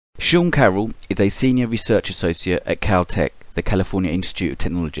Sean Carroll is a senior research associate at Caltech, the California Institute of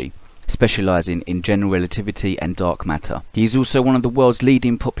Technology, specializing in general relativity and dark matter. He is also one of the world's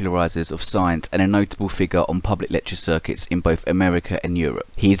leading popularizers of science and a notable figure on public lecture circuits in both America and Europe.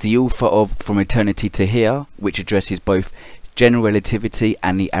 He is the author of From Eternity to Here, which addresses both general relativity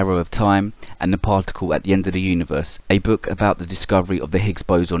and the arrow of time, and the particle at the end of the universe, a book about the discovery of the Higgs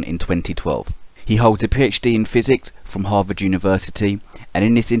boson in 2012. He holds a PhD in physics from Harvard University, and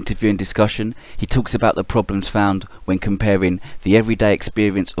in this interview and discussion he talks about the problems found when comparing the everyday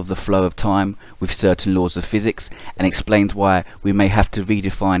experience of the flow of time with certain laws of physics, and explains why we may have to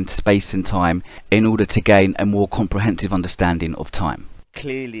redefine space and time in order to gain a more comprehensive understanding of time.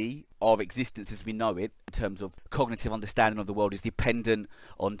 Clearly, our existence as we know it, in terms of cognitive understanding of the world, is dependent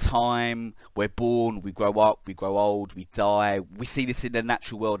on time. We're born, we grow up, we grow old, we die. We see this in the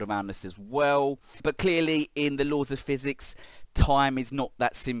natural world around us as well. But clearly, in the laws of physics, time is not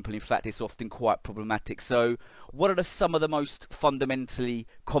that simple. In fact, it's often quite problematic. So what are some of the most fundamentally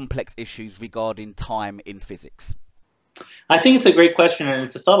complex issues regarding time in physics? I think it's a great question, and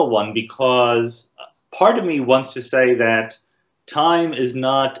it's a subtle one, because part of me wants to say that time is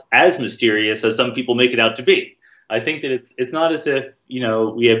not as mysterious as some people make it out to be. I think that it's not as if,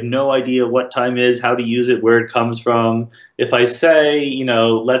 we have no idea what time is, how to use it, where it comes from. If I say,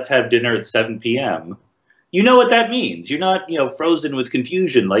 let's have dinner at 7 p.m., you know what that means. You're not, frozen with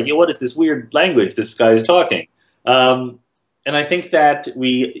confusion, like, what is this weird language this guy is talking? And I think that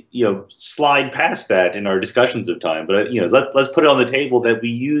we, slide past that in our discussions of time. But, let's put it on the table that we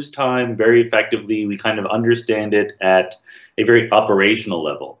use time very effectively. We kind of understand it at a very operational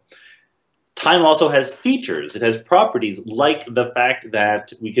level. Time also has features. It has properties, like the fact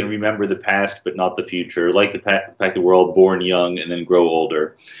that we can remember the past but not the future, like the fact that we're all born young and then grow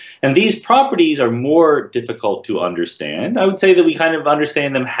older. And these properties are more difficult to understand. I would say that we kind of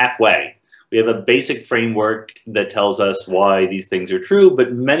understand them halfway. We have a basic framework that tells us why these things are true,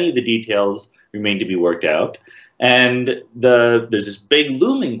 but many of the details remain to be worked out. And there's this big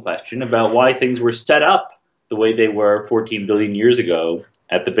looming question about why things were set up the way they were 14 billion years ago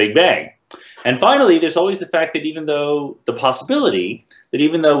at the Big Bang. And finally, there's always the fact that even though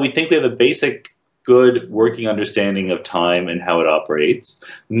we think we have a basic, good working understanding of time and how it operates,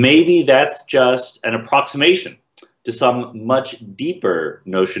 maybe that's just an approximation to some much deeper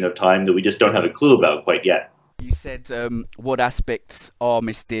notion of time that we just don't have a clue about quite yet. You said what aspects are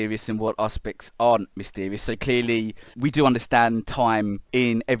mysterious and what aspects aren't mysterious. So clearly we do understand time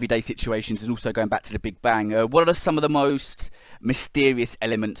in everyday situations, and also going back to the Big Bang. What are some of the most mysterious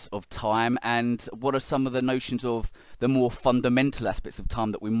elements of time, and what are some of the notions of the more fundamental aspects of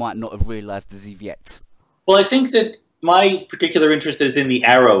time that we might not have realized as of yet? Well, I think that my particular interest is in the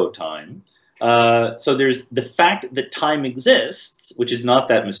arrow of time. So there's the fact that time exists, which is not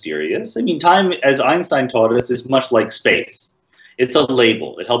that mysterious. I mean, time, as Einstein taught us, is much like space. It's a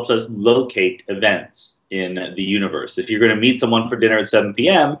label. It helps us locate events in the universe. If you're going to meet someone for dinner at 7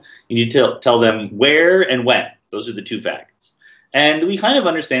 p.m., you need to tell them where and when. Those are the two facts. And we kind of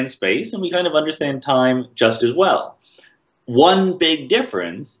understand space, and we kind of understand time just as well. One big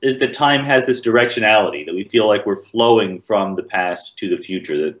difference is that time has this directionality, that we feel like we're flowing from the past to the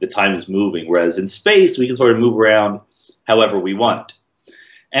future, that the time is moving, whereas in space we can sort of move around however we want.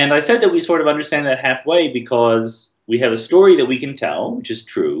 And I said that we sort of understand that halfway because we have a story that we can tell, which is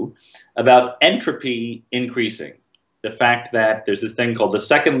true, about entropy increasing. The fact that there's this thing called the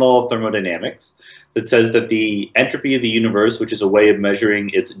second law of thermodynamics that says that the entropy of the universe, which is a way of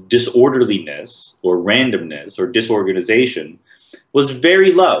measuring its disorderliness or randomness or disorganization, was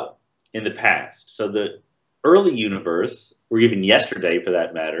very low in the past. So the early universe, or even yesterday for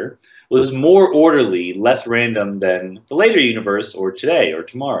that matter, was more orderly, less random than the later universe or today or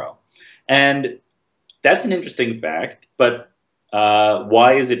tomorrow. And that's an interesting fact, but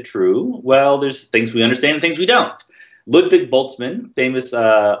why is it true? Well, there's things we understand and things we don't. Ludwig Boltzmann, famous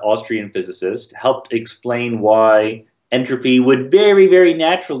Austrian physicist, helped explain why entropy would very, very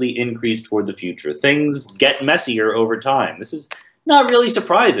naturally increase toward the future. Things get messier over time. This is not really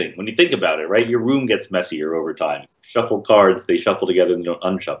surprising when you think about it, right? Your room gets messier over time. Shuffle cards, they shuffle together and don't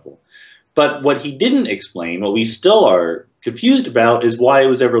unshuffle. But what he didn't explain, what we still are confused about, is why it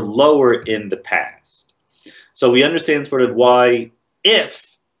was ever lower in the past. So we understand sort of why, if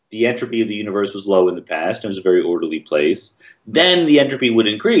the entropy of the universe was low in the past, and it was a very orderly place, then the entropy would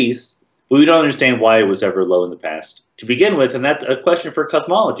increase, but we don't understand why it was ever low in the past to begin with, and that's a question for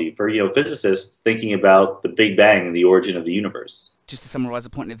cosmology, for physicists thinking about the Big Bang and the origin of the universe. Just to summarise the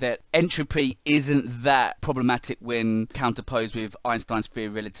point, that entropy isn't that problematic when counterposed with Einstein's theory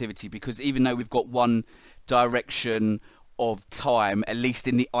of relativity, because even though we've got one direction of time, at least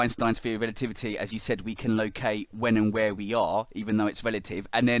in the Einstein's theory of relativity. As you said, we can locate when and where we are, even though it's relative.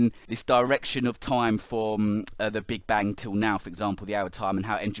 And then this direction of time from the Big Bang till now, for example, the hour time, and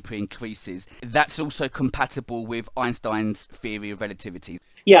how entropy increases, that's also compatible with Einstein's theory of relativity.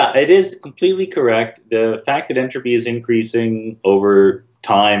 Yeah, it is completely correct. The fact that entropy is increasing over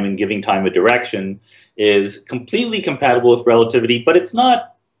time and giving time a direction is completely compatible with relativity, but it's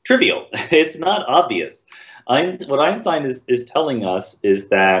not trivial. It's not obvious. What Einstein is telling us is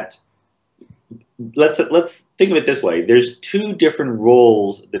that, let's think of it this way. There's two different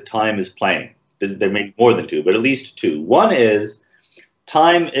roles that time is playing. There may be more than two, but at least two. One is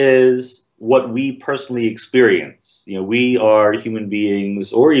time is what we personally experience. You know, we are human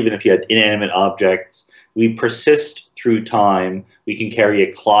beings, or even if you had inanimate objects, we persist through time. We can carry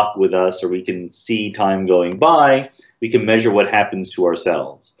a clock with us, or we can see time going by. We can measure what happens to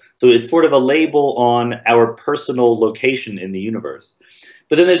ourselves. So it's sort of a label on our personal location in the universe.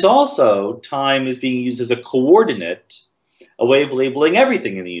 But then there's also time is being used as a coordinate, a way of labeling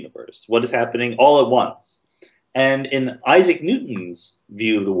everything in the universe, what is happening all at once. And in Isaac Newton's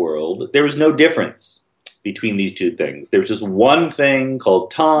view of the world, there was no difference between these two things. There was just one thing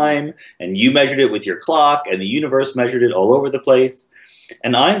called time, and you measured it with your clock, and the universe measured it all over the place.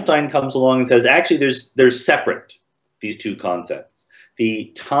 And Einstein comes along and says, actually, there's separate, these two concepts.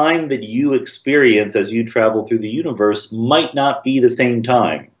 The time that you experience as you travel through the universe might not be the same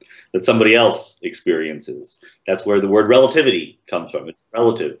time that somebody else experiences. That's where the word relativity comes from. It's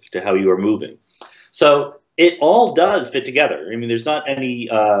relative to how you are moving. So it all does fit together. I mean, there's not any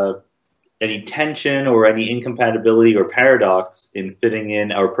tension or any incompatibility or paradox in fitting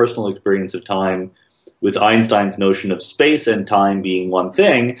in our personal experience of time with Einstein's notion of space and time being one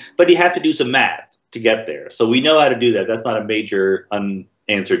thing, but you have to do some math to get there. So we know how to do that. That's not a major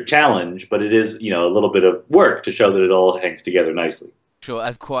unanswered challenge, but it is, a little bit of work to show that it all hangs together nicely. Sure,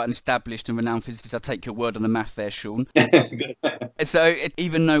 as quite an established and renowned physicist, I take your word on the math there, Sean. So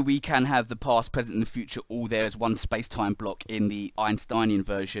even though we can have the past, present and the future all there as one space-time block in the Einsteinian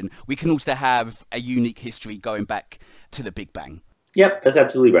version, we can also have a unique history going back to the Big Bang. Yep, that's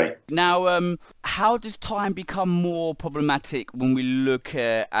absolutely right. Now, how does time become more problematic when we look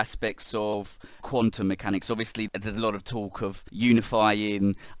at aspects of quantum mechanics? Obviously, there's a lot of talk of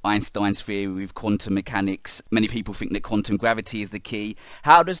unifying Einstein's theory with quantum mechanics. Many people think that quantum gravity is the key.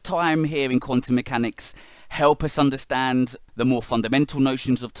 How does time here in quantum mechanics help us understand the more fundamental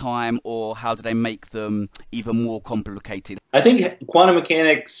notions of time, or how do they make them even more complicated? I think quantum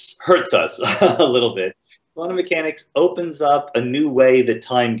mechanics hurts us a little bit. Quantum mechanics opens up a new way that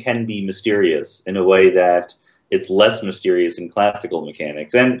time can be mysterious in a way that it's less mysterious in classical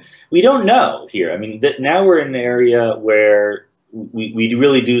mechanics. And we don't know here. I mean, now we're in an area where we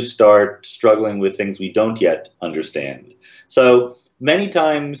really do start struggling with things we don't yet understand. So many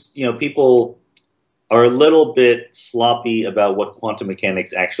times, people are a little bit sloppy about what quantum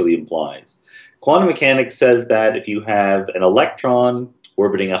mechanics actually implies. Quantum mechanics says that if you have an electron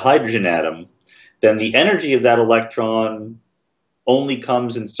orbiting a hydrogen atom, then the energy of that electron only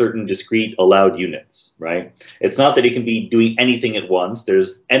comes in certain discrete allowed units, right? It's not that it can be doing anything at once.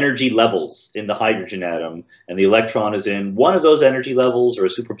 There's energy levels in the hydrogen atom, and the electron is in one of those energy levels or a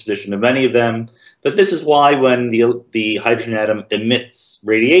superposition of many of them. But this is why when the hydrogen atom emits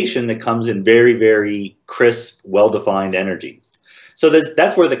radiation, it comes in very, very crisp, well-defined energies. So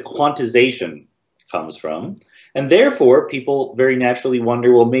that's where the quantization comes from. And therefore, people very naturally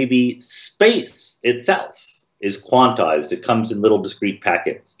wonder, well, maybe space itself is quantized. It comes in little discrete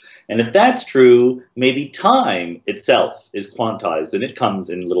packets. And if that's true, maybe time itself is quantized and it comes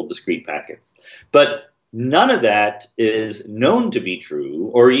in little discrete packets. But none of that is known to be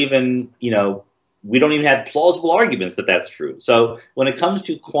true, or even, we don't even have plausible arguments that that's true. So when it comes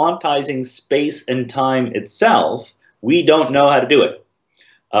to quantizing space and time itself, we don't know how to do it.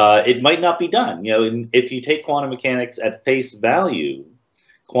 It might not be done. If you take quantum mechanics at face value,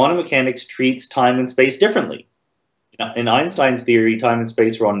 quantum mechanics treats time and space differently. In Einstein's theory, time and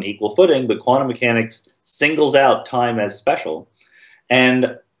space are on an equal footing, but quantum mechanics singles out time as special.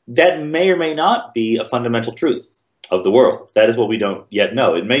 And that may or may not be a fundamental truth of the world. That is what we don't yet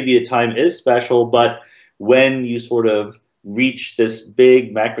know. It may be that time is special, but when you sort of reach this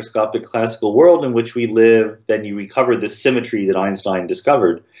big macroscopic classical world in which we live, then you recover this symmetry that Einstein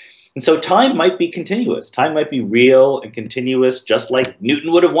discovered. And so time might be continuous. Time might be real and continuous, just like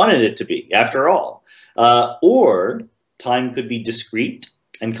Newton would have wanted it to be, after all. Or time could be discrete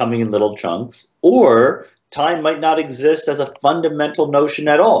and coming in little chunks, or time might not exist as a fundamental notion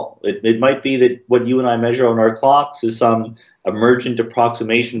at all. It might be that what you and I measure on our clocks is some emergent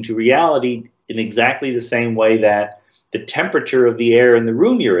approximation to reality in exactly the same way that the temperature of the air in the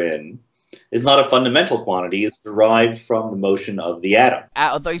room you're in is not a fundamental quantity. It's derived from the motion of the atom.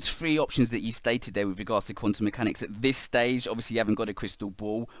 Out of those three options that you stated there with regards to quantum mechanics, at this stage, obviously you haven't got a crystal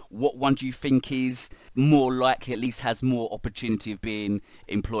ball, what one do you think is more likely, at least has more opportunity of being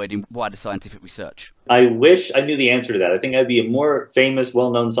employed in wider scientific research? I wish I knew the answer to that. I think I'd be a more famous,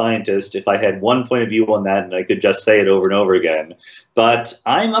 well-known scientist if I had one point of view on that and I could just say it over and over again. But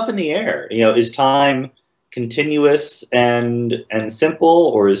I'm up in the air. Is time continuous and simple,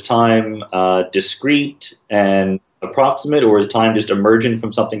 or is time discrete and approximate, or is time just emergent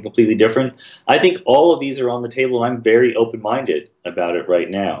from something completely different? I think all of these are on the table, and I'm very open-minded about it right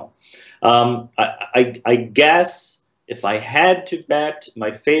now. I guess if I had to bet,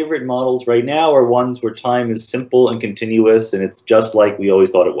 my favorite models right now are ones where time is simple and continuous, and it's just like we always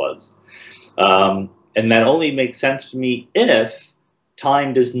thought it was. And that only makes sense to me if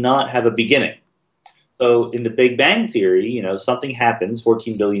time does not have a beginning. So in the Big Bang theory, something happens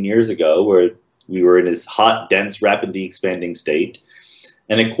 14 billion years ago where we were in this hot, dense, rapidly expanding state.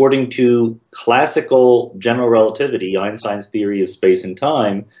 And according to classical general relativity, Einstein's theory of space and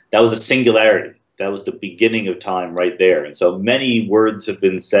time, that was a singularity. That was the beginning of time right there. And so many words have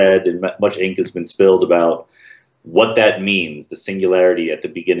been said and much ink has been spilled about what that means, the singularity at the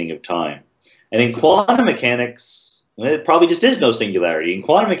beginning of time. And in quantum mechanics, it probably just is no singularity. In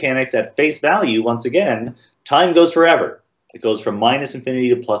quantum mechanics, at face value, once again, time goes forever. It goes from minus infinity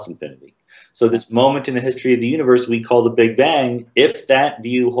to plus infinity. So this moment in the history of the universe we call the Big Bang, if that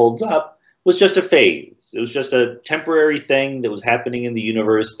view holds up, was just a phase. It was just a temporary thing that was happening in the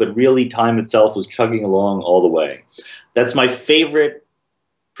universe, but really time itself was chugging along all the way. That's my favorite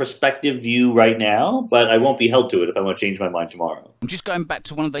prospective view right now, but I won't be held to it if I want to change my mind tomorrow. I'm just going back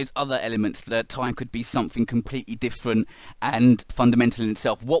to one of those other elements that time could be something completely different and fundamental in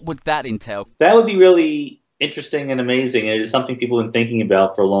itself. What would that entail? That would be really interesting and amazing. It is something people have been thinking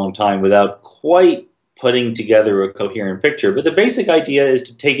about for a long time without quite putting together a coherent picture. But the basic idea is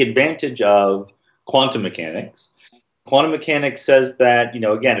to take advantage of quantum mechanics. Quantum mechanics says that,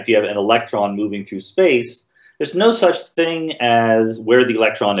 again, if you have an electron moving through space, there's no such thing as where the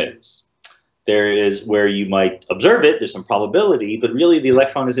electron is. There is where you might observe it, there's some probability, but really the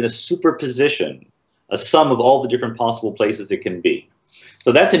electron is in a superposition, a sum of all the different possible places it can be.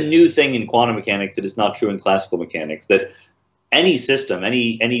 So that's a new thing in quantum mechanics that is not true in classical mechanics, that any system,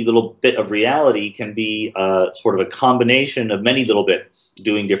 any little bit of reality can be sort of a combination of many little bits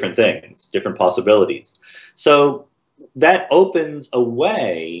doing different things, different possibilities. So that opens a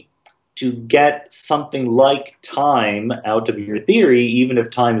way to get something like time out of your theory, even if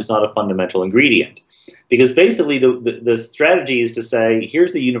time is not a fundamental ingredient. Because basically the strategy is to say,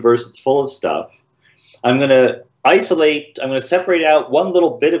 here's the universe, it's full of stuff. I'm going to separate out one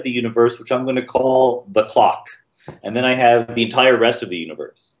little bit of the universe, which I'm going to call the clock. And then I have the entire rest of the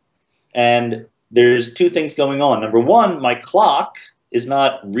universe. And there's two things going on. Number one, my clock is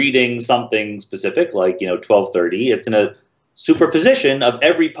not reading something specific, like 12:30. It's in a superposition of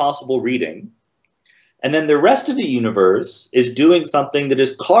every possible reading. And then the rest of the universe is doing something that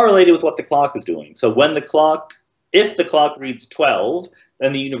is correlated with what the clock is doing. So if the clock reads 12,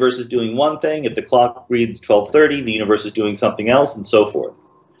 then the universe is doing one thing. If the clock reads 12:30, the universe is doing something else, and so forth.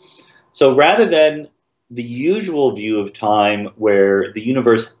 So rather than the usual view of time where the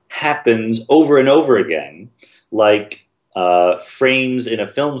universe happens over and over again, like frames in a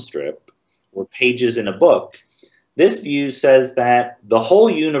film strip or pages in a book, this view says that the whole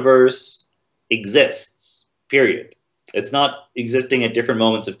universe exists, period. It's not existing at different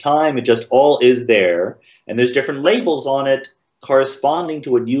moments of time. It just all is there. And there's different labels on it corresponding to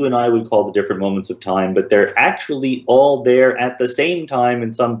what you and I would call the different moments of time, but they're actually all there at the same time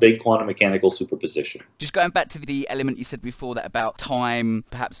in some big quantum mechanical superposition. Just going back to the element you said before, that about time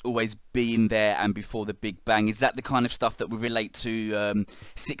perhaps always being there and before the Big Bang, is that the kind of stuff that would relate to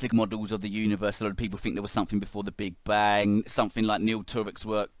cyclic models of the universe? A lot of people think there was something before the Big Bang, something like Neil Turek's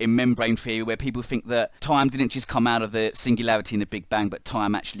work in membrane theory, where people think that time didn't just come out of the singularity in the Big Bang, but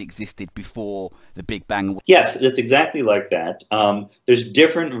time actually existed before the Big Bang. Yes, it's exactly like that. There's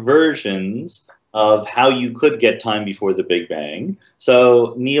different versions of how you could get time before the Big Bang.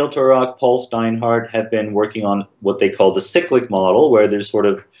 So Neil Turok, Paul Steinhardt have been working on what they call the cyclic model, where there's sort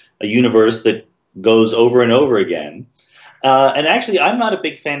of a universe that goes over and over again. And actually, I'm not a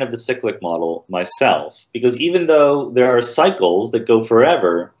big fan of the cyclic model myself, because even though there are cycles that go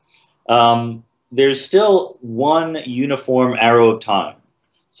forever, there's still one uniform arrow of time.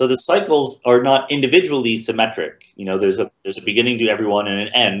 So the cycles are not individually symmetric. There's a beginning to everyone and an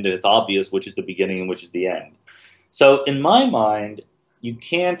end, and it's obvious which is the beginning and which is the end. So in my mind, you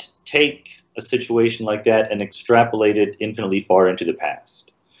can't take a situation like that and extrapolate it infinitely far into the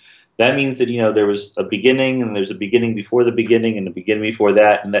past. That means that, there was a beginning, and there's a beginning before the beginning, and a beginning before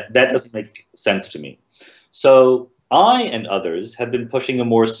that, and that doesn't make sense to me. So I and others have been pushing a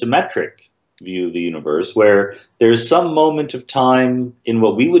more symmetric view of the universe, where there's some moment of time in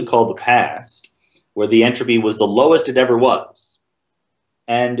what we would call the past, where the entropy was the lowest it ever was.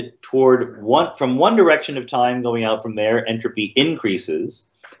 And from one direction of time going out from there, entropy increases,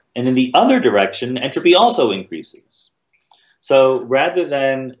 and in the other direction, entropy also increases. So rather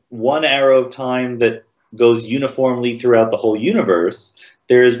than one arrow of time that goes uniformly throughout the whole universe,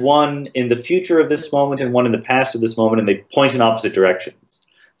 there is one in the future of this moment and one in the past of this moment, and they point in opposite directions.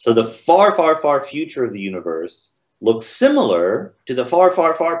 So the far, far, far future of the universe looks similar to the far,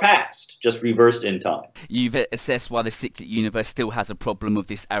 far, far past, just reversed in time. You've assessed why the cyclic universe still has a problem of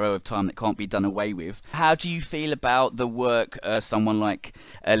this arrow of time that can't be done away with. How do you feel about the work someone like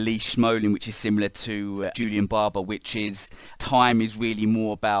Lee Smolin, which is similar to Julian Barber, which is time is really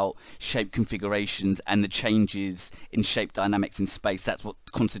more about shape configurations and the changes in shape dynamics in space? That's what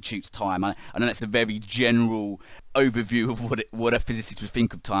constitutes time. I know that's a very general overview of what a physicist would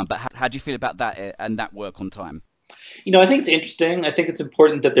think of time, but how do you feel about that and that work on time? I think it's interesting. I think it's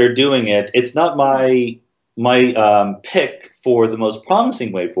important that they're doing it. It's not my pick for the most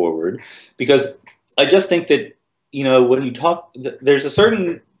promising way forward, because I just think that, when you talk, there's a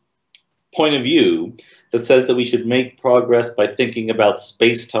certain point of view that says that we should make progress by thinking about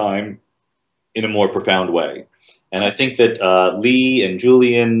space-time in a more profound way. And I think that Lee and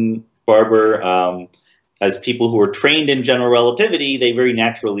Julian Barber, as people who are trained in general relativity, they very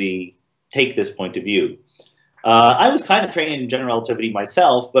naturally take this point of view. I was kind of trained in general relativity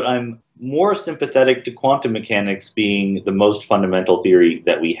myself, but I'm more sympathetic to quantum mechanics being the most fundamental theory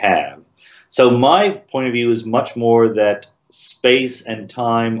that we have. So my point of view is much more that space and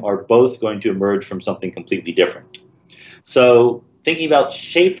time are both going to emerge from something completely different. So thinking about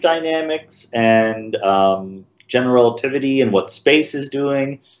shape dynamics and general relativity and what space is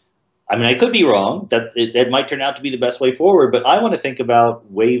doing, I could be wrong. That might turn out to be the best way forward, but I want to think about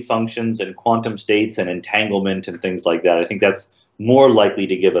wave functions and quantum states and entanglement and things like that. I think that's more likely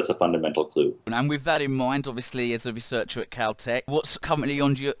to give us a fundamental clue. And with that in mind, obviously, as a researcher at Caltech, what's currently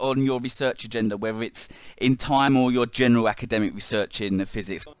on your research agenda, whether it's in time or your general academic research in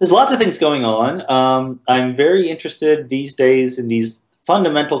physics? There's lots of things going on. I'm very interested these days in these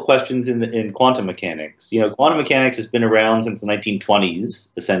fundamental questions in quantum mechanics. Quantum mechanics has been around since the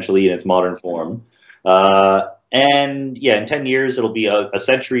 1920s, essentially, in its modern form. And yeah, in 10 years, it'll be a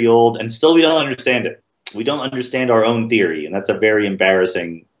century old, and still we don't understand it. We don't understand our own theory, and that's a very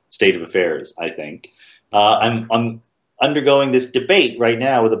embarrassing state of affairs, I think. I'm undergoing this debate right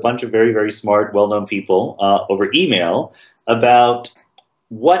now with a bunch of very, very smart, well-known people over email about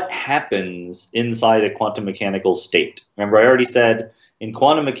what happens inside a quantum mechanical state. Remember, I already said, in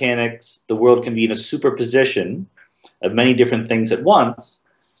quantum mechanics, the world can be in a superposition of many different things at once.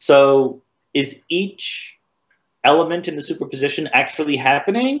 So is each element in the superposition actually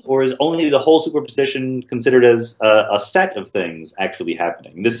happening, or is only the whole superposition considered as a set of things actually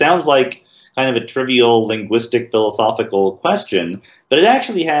happening? This sounds like kind of a trivial linguistic philosophical question, but it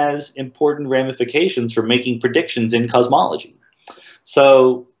actually has important ramifications for making predictions in cosmology.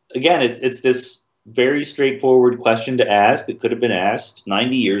 So again, it's this very straightforward question to ask. It could have been asked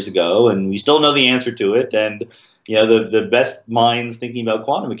 90 years ago, and we still know the answer to it. And the best minds thinking about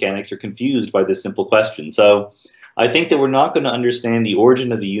quantum mechanics are confused by this simple question. So I think that we're not going to understand the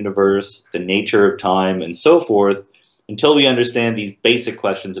origin of the universe, the nature of time, and so forth, until we understand these basic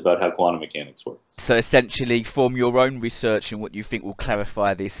questions about how quantum mechanics work. So essentially, from your own research and what you think will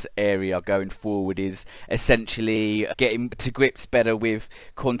clarify this area going forward, is essentially getting to grips better with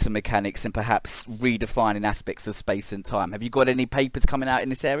quantum mechanics and perhaps redefining aspects of space and time. Have you got any papers coming out in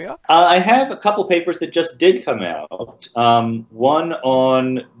this area? I have a couple papers that just did come out. One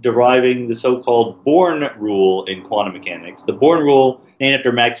on deriving the so-called Born rule in quantum mechanics. The Born rule, named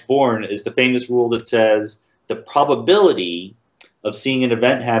after Max Born, is the famous rule that says the probability of seeing an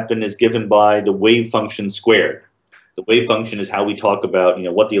event happen is given by the wave function squared. The wave function is how we talk about,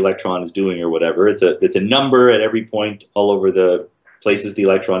 what the electron is doing or whatever. It's a number at every point all over the places the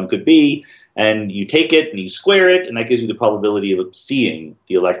electron could be, and you take it and you square it, and that gives you the probability of seeing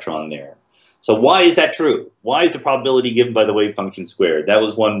the electron there. So why is that true? Why is the probability given by the wave function squared? That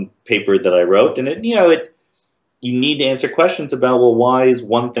was one paper that I wrote, and you need to answer questions about, well, why is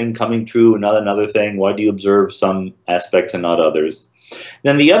one thing coming true and not another thing? Why do you observe some aspects and not others?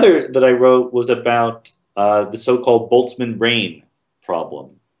 Then the other that I wrote was about the so-called Boltzmann brain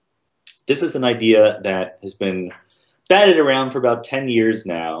problem. This is an idea that has been batted around for about 10 years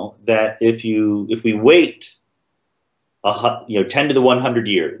now that if we wait 10 to the 100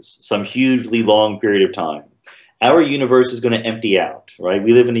 years, some hugely long period of time, our universe is going to empty out, right?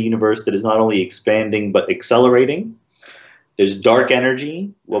 We live in a universe that is not only expanding but accelerating. There's dark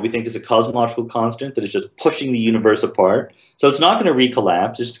energy, what we think is a cosmological constant that is just pushing the universe apart. So it's not going to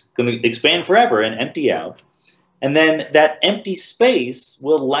recollapse, it's going to expand forever and empty out. And then that empty space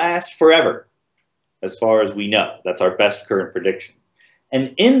will last forever, as far as we know. That's our best current prediction.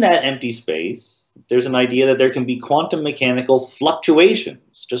 And in that empty space, there's an idea that there can be quantum mechanical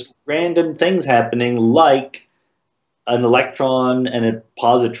fluctuations, just random things happening like an electron and a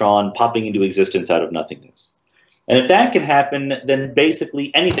positron popping into existence out of nothingness. And if that can happen, then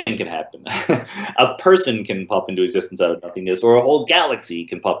basically anything can happen. A person can pop into existence out of nothingness, or a whole galaxy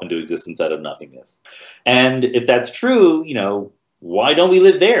can pop into existence out of nothingness. And if that's true, why don't we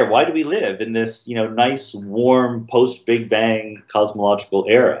live there? Why do we live in this, nice, warm, post-Big Bang cosmological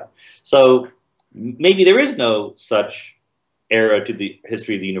era? So maybe there is no such era to the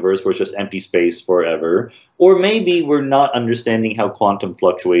history of the universe where it's just empty space forever. Or maybe we're not understanding how quantum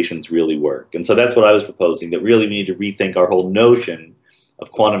fluctuations really work. And so that's what I was proposing, that really we need to rethink our whole notion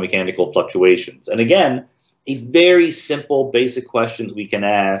of quantum mechanical fluctuations. And again, a very simple, basic question that we can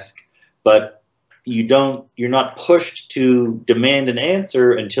ask, but you're not pushed to demand an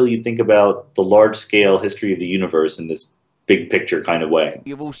answer until you think about the large-scale history of the universe in this big picture kind of way.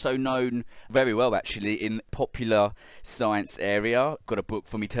 You're also known very well, actually, in popular science area. Got a book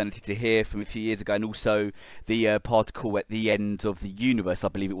from Eternity to Here from a few years ago, and also the particle at the end of the universe, I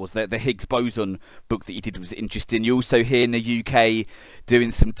believe it was. The Higgs boson book that you did was interesting. You're also here in the UK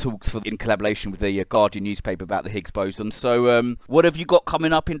doing some talks in collaboration with the Guardian newspaper about the Higgs boson. So what have you got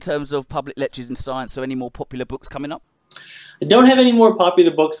coming up in terms of public lectures in science? So any more popular books coming up? I don't have any more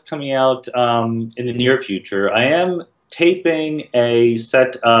popular books coming out in the near future. I am taping a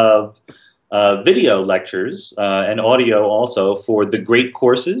set of video lectures and audio also for The Great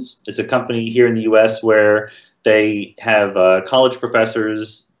Courses. It's a company here in the US where they have college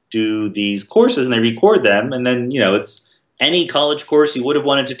professors do these courses and they record them, and then it's any college course you would have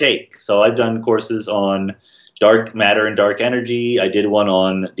wanted to take. So I've done courses on dark matter and dark energy. I did one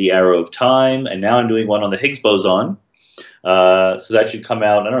on the arrow of time, and now I'm doing one on the Higgs boson. So that should come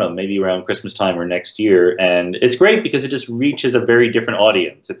out, I don't know, maybe around Christmas time or next year. And it's great because it just reaches a very different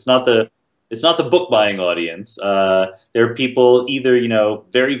audience. It's not the book buying audience. There are people, either,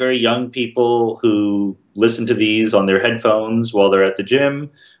 very, very young people who listen to these on their headphones while they're at the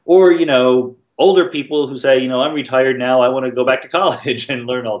gym, or, older people who say, I'm retired now, I want to go back to college and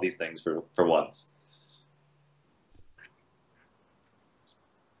learn all these things for once.